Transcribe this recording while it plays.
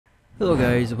Hello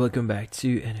guys, welcome back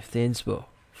to NFT Inspo.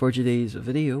 For today's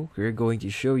video, we're going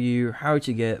to show you how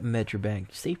to get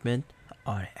Metrobank statement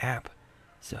on an app.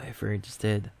 So if you're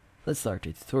interested, let's start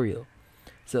the tutorial.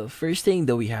 So first thing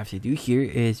that we have to do here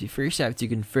is we first have to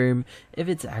confirm if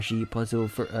it's actually possible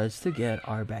for us to get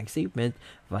our bank statement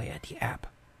via the app.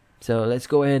 So let's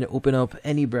go ahead and open up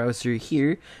any browser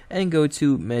here and go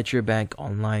to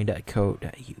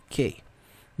metrobankonline.co.uk.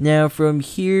 Now from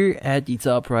here at the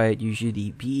top right, you should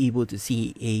be able to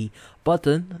see a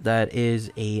button that is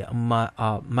a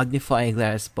magnifying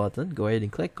glass button. Go ahead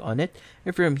and click on it,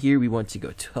 and from here we want to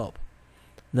go to help.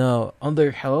 Now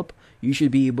under help, you should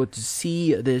be able to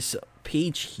see this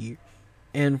page here,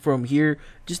 and from here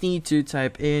just need to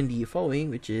type in the following,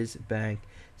 which is bank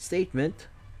statement,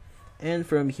 and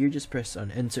from here just press on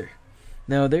enter.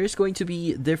 Now there's going to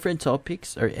be different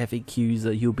topics or FAQs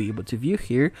that you'll be able to view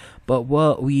here, but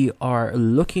what we are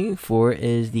looking for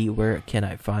is the where can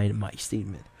I find my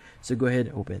statement. So go ahead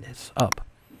and open this up.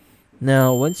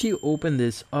 Now once you open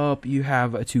this up, you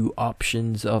have two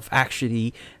options of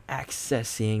actually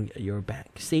accessing your bank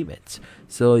statements.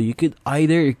 So you could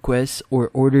either request or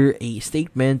order a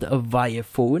statement via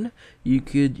phone.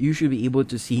 You should be able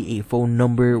to see a phone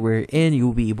number wherein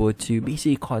you'll be able to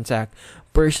basically contact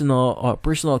personal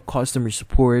customer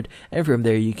support, and from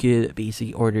there you could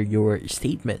basically order your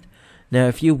statement. Now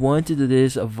if you want to do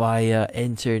this via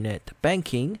internet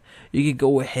banking, you can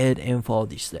go ahead and follow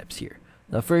these steps here.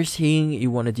 The first thing you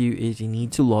want to do is you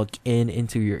need to log in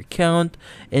into your account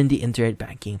in the internet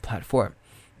banking platform.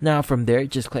 Now from there,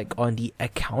 just click on the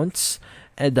accounts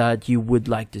that you would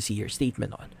like to see your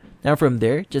statement on. Now from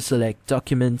there, just select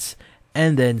documents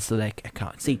and then select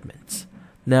account statements.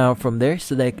 Now from there,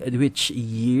 select which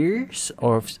years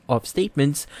of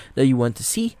statements that you want to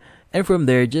see, and from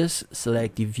there just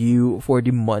select the view for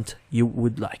the month you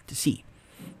would like to see.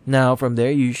 Now from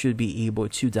there, you should be able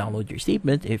to download your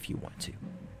statement if you want to.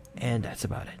 And that's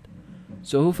about it.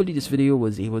 So hopefully this video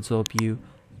was able to help you.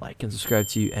 Like and subscribe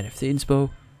to NFT Inspo.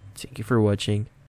 Thank you for watching.